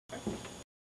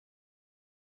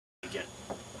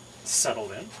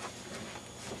settled in.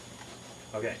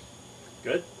 Okay,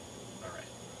 good? All right.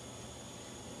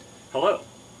 Hello,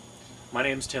 my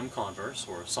name's Tim Converse,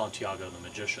 or Santiago the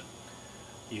Magician.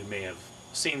 You may have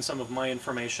seen some of my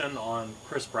information on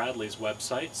Chris Bradley's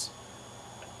websites.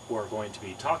 We're going to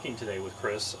be talking today with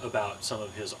Chris about some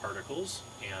of his articles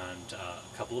and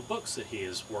a couple of books that he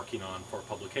is working on for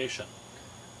publication.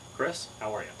 Chris,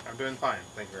 how are you? I'm doing fine,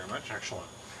 thank you very much. Excellent.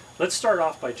 Let's start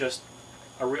off by just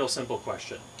a real simple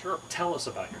question. Sure. Tell us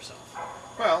about yourself.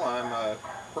 Well, I'm a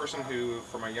person who,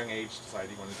 from a young age,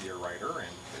 decided he wanted to be a writer, and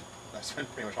I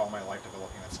spent pretty much all my life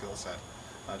developing that skill set.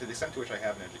 To the extent to which I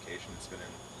have an education, it's been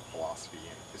in philosophy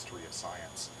and history of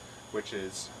science, which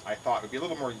is, I thought, would be a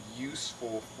little more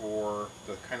useful for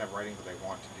the kind of writing that I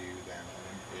want to do than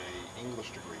an English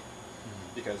degree,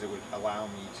 because it would allow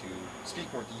me to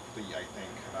speak more deeply, I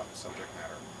think, about the subject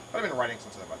matter. But I've been writing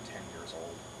since I was about 10 years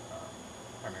old,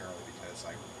 primarily because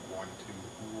I wanted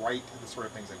to write the sort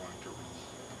of things I wanted to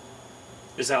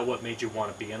read. Is that what made you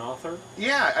want to be an author?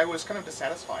 Yeah, I was kind of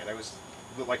dissatisfied. I was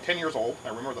like 10 years old. I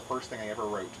remember the first thing I ever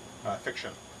wrote,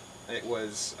 fiction. It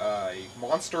was a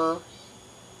monster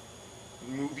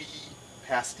movie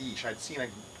pastiche. I'd seen a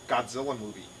Godzilla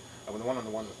movie, the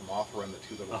one with Mothra and the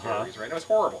two little fairies, right? And it was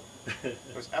horrible. It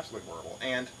was absolutely horrible.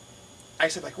 And I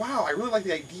said, like, wow, I really like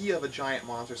the idea of a giant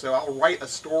monster, so I'll write a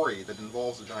story that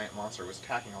involves a giant monster. It was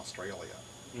attacking Australia,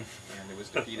 and it was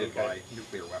defeated by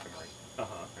nuclear weaponry.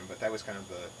 But that was kind of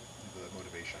the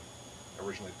motivation.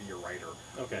 Originally, to be a writer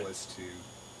was to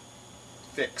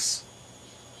fix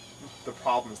the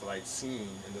problems that I'd seen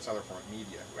in this other form of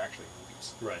media, actually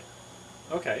movies. Right.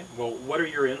 Okay. Well, what are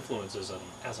your influences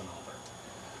as an author?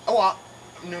 A lot.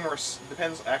 Numerous.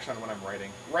 Depends actually on what I'm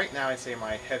writing. Right now, I'd say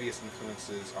my heaviest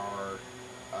influences are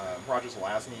Roger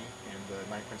Zelazny and the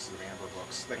Nine Princes of Amber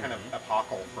books. They kind of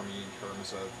epochal for me in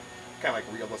terms of kind of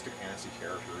like realistic fantasy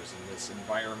characters in this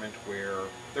environment where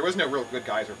there was no real good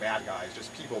guys or bad guys,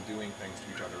 just people doing things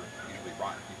to each other, usually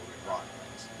rotten people doing rotten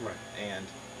things. Right. And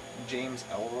James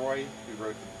Ellroy, who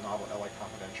wrote the novel L.A.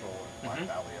 Confidential and Black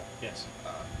Dahlia. Yes.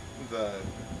 The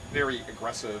very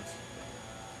aggressive,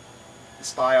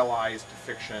 stylized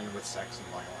fiction with sex and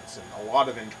violence and a lot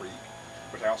of intrigue,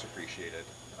 which I also appreciated.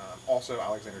 Also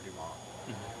Alexander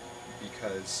Dumas,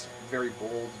 because very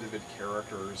bold, vivid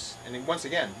characters, and then once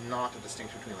again, not a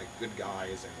distinction between like good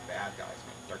guys and bad guys. I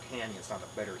mean, D'Artagnan's not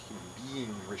a better human being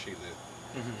than Richelieu.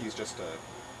 He's just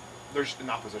they're just in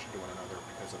opposition to one another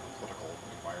because of the political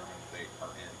environment they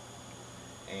are in.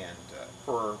 And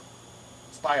for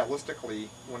stylistically,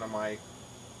 one of my,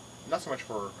 not so much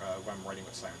for when I'm writing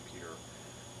with Simon Peter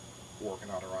or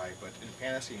Eye, but in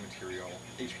fantasy material,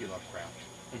 H.P. Lovecraft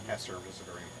has served as a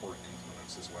very important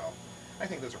influence as well. I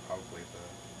think those are probably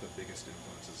the biggest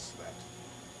influences that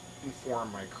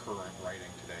inform my current writing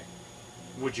today.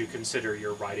 Would you consider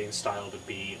your writing style to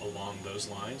be along those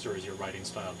lines, or is your writing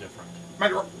style different?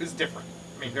 Mine is different.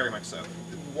 I mean, very much so.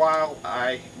 While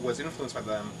I was influenced by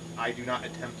them, I do not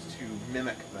attempt to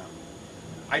mimic them.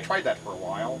 I tried that for a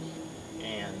while,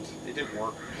 and it didn't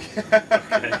work.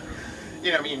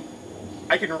 You know, I mean,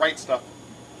 I can write stuff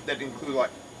that include like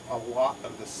a lot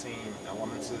of the same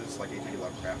elements as like H.P.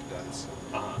 Lovecraft does,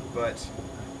 but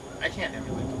I can't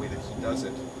emulate the way that he does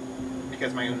it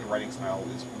because my own writing style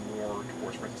is more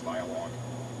towards, for instance, dialogue,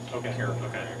 character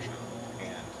interaction,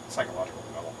 and psychological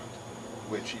development,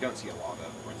 which you don't see a lot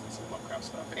of, for instance, in Lovecraft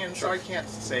stuff. And so I can't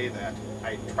say that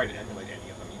I try to emulate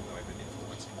any of them, even though I've been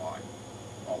influenced by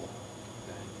all of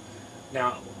them.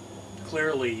 Now,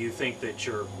 clearly you think that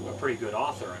you're a pretty good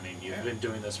author. I mean, you've been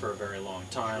doing this for a very long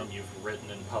time. You've written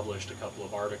and published a couple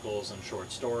of articles and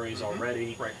short stories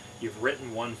already. Right. You've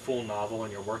written one full novel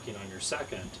and you're working on your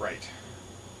second. Right.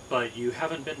 But you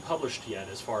haven't been published yet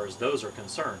as far as those are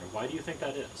concerned. Why do you think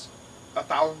that is?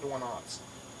 1,000 to 1 odds.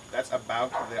 That's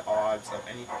about the odds of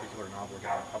any particular novel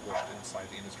getting published inside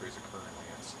the industry as it currently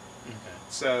is.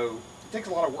 So it takes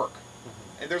a lot of work.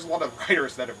 And there's a lot of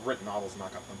writers that have written novels and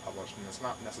not got them published, and it's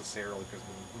not necessarily because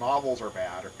the novels are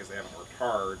bad or because they haven't worked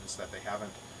hard. It's that they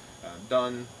haven't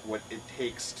done what it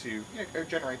takes to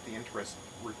generate the interest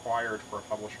required for a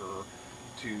publisher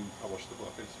to publish the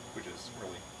book, which is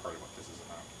really part of what this is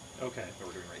about. Okay. That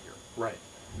we're doing right here. Right.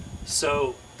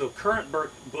 So the current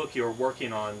book you're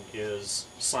working on is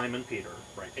Simon Peter,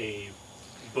 a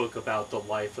book about the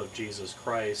life of Jesus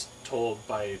Christ told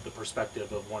by the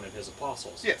perspective of one of his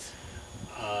apostles. Yes.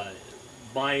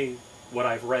 What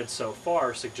I've read so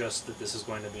far suggests that this is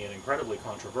going to be an incredibly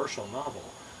controversial novel.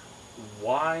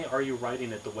 Why are you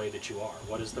writing it the way that you are?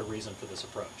 What is the reason for this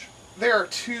approach? There are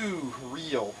two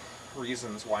real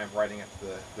reasons why I'm writing it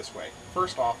this way.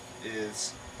 First off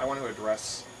is I want to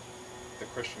address the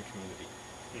Christian community.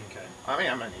 Okay. I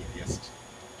mean, I'm an atheist,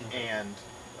 and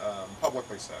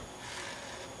publicly so.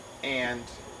 And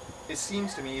it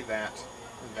seems to me that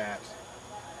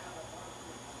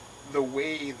the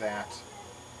way that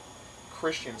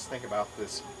Christians think about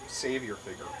this savior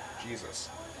figure, Jesus,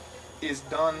 is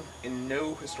done in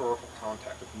no historical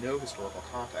context. With no historical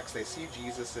context, they see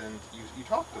Jesus, and you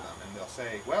talk to them, and they'll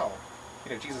say, "Well,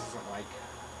 Jesus isn't like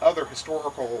other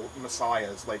historical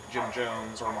messiahs like Jim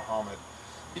Jones or Muhammad,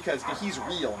 because he's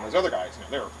real, and those other guys,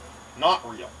 they're not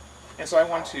real." And so I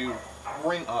want to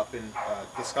bring up in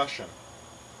discussion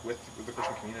with the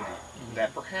Christian community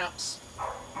that perhaps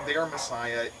their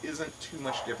Messiah isn't too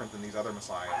much different than these other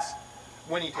Messiahs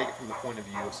when you take it from the point of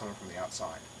view of someone from the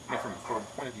outside. From the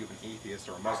point of view of an atheist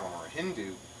or a Muslim or a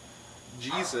Hindu,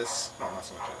 Jesus, well, not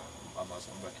so much a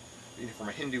Muslim, but from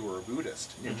a Hindu or a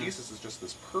Buddhist, Jesus is just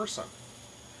this person.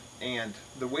 And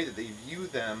the way that they view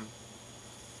them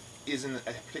is in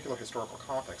a particular historical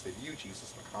context. They view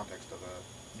Jesus in the context of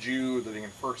a Jew living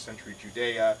in first century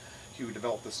Judea who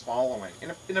developed this following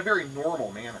in a very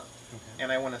normal manner. Okay.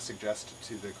 And I want to suggest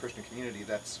to the Christian community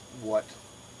that's what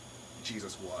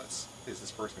Jesus was, is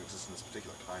this person who exists in this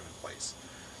particular time and place.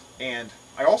 And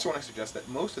I also want to suggest that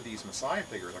most of these Messiah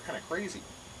figures are kind of crazy.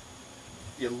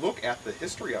 You look at the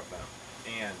history of them,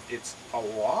 and it's a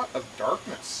lot of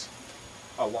darkness,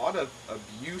 a lot of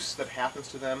abuse that happens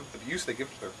to them, abuse they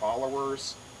give to their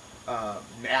followers,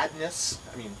 madness,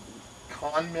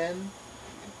 con men,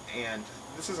 and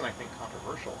this isn't, I think,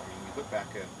 controversial. We look back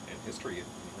in history at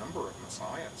a number of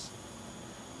messiahs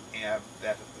that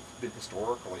have been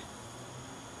historically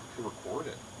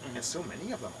recorded, and so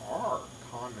many of them are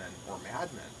con men or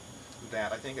madmen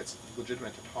that I think it's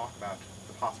legitimate to talk about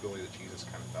the possibility that Jesus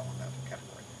kind of fell in that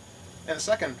category. And the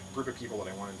second group of people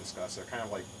that I want to discuss are kind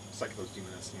of like secular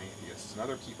humanists and atheists and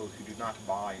other people who do not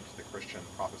buy into the Christian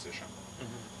proposition.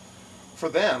 For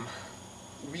them,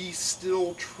 we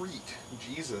still treat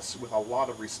Jesus with a lot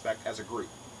of respect as a group.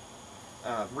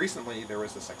 Recently, there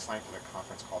was this scientific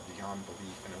conference called Beyond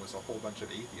Belief, and it was a whole bunch of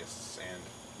atheists and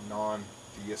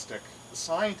non-theistic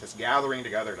scientists gathering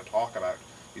together to talk about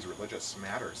these religious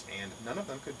matters, and none of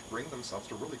them could bring themselves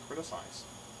to really criticize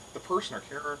the person or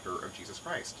character of Jesus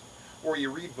Christ. Or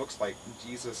you read books like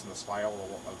Jesus and the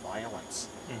Spiral of Violence,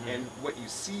 and what you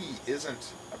see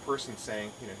isn't a person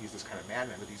saying, he's this kind of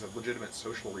madman, but he's a legitimate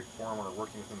social reformer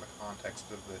working within the context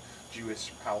of the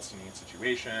Jewish-Palestinian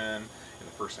situation in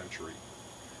the first century.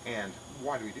 And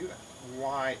why do we do that?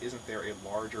 Why isn't there a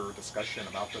larger discussion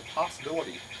about the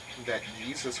possibility that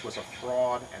Jesus was a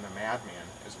fraud and a madman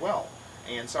as well?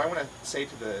 And so I want to say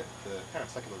to the kind of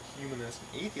secular humanist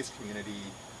and atheist community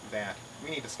that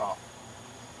we need to stop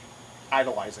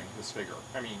idolizing this figure.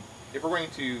 If we're going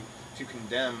to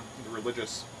condemn the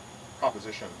religious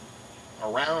proposition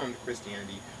around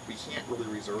Christianity, we can't really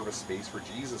reserve a space for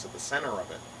Jesus at the center of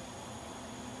it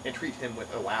and treat him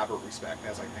with elaborate respect,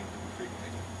 as I think we frequently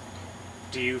do.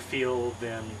 Do you feel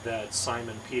then that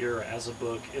Simon Peter as a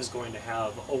book is going to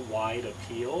have a wide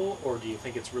appeal, or do you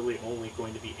think it's really only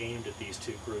going to be aimed at these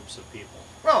two groups of people?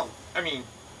 Well,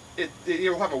 it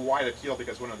will have a wide appeal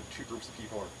because one of the two groups of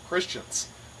people are Christians,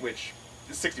 which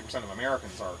 60% of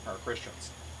Americans are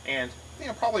Christians. And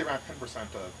probably around 10%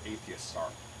 of atheists are,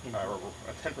 or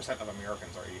 10% of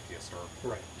Americans are atheists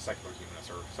or secular humanists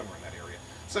or somewhere in that area.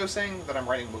 So saying that I'm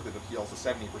writing a book that appeals to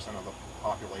 70% of the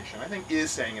population, I think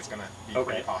is saying it's going to be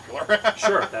pretty popular.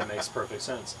 Sure, that makes perfect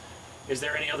sense. Is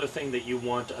there any other thing that you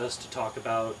want us to talk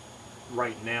about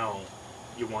right now?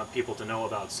 You want people to know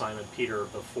about Simon Peter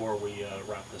before we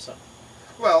wrap this up?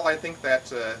 Well, I think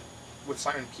that with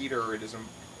Simon Peter,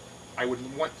 I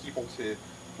would want people to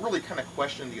really kind of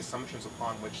question the assumptions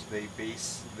upon which they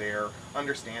base their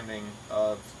understanding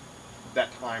of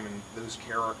that time and those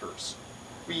characters.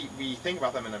 We think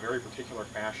about them in a very particular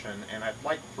fashion, and I'd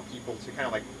like for people to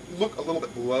kind of look a little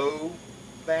bit below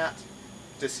that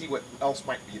to see what else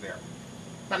might be there.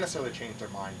 Not necessarily change their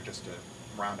mind, but just to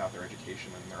round out their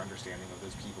education and their understanding of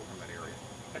those people from that area.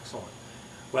 Excellent.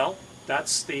 Well,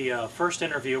 that's the first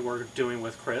interview we're doing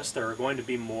with Chris. There are going to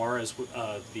be more as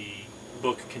the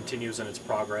book continues in its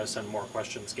progress and more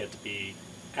questions get to be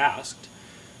asked.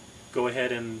 Go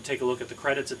ahead and take a look at the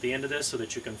credits at the end of this so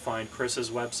that you can find Chris's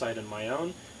website and my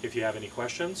own. If you have any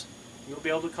questions, you'll be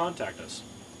able to contact us.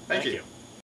 Thank you.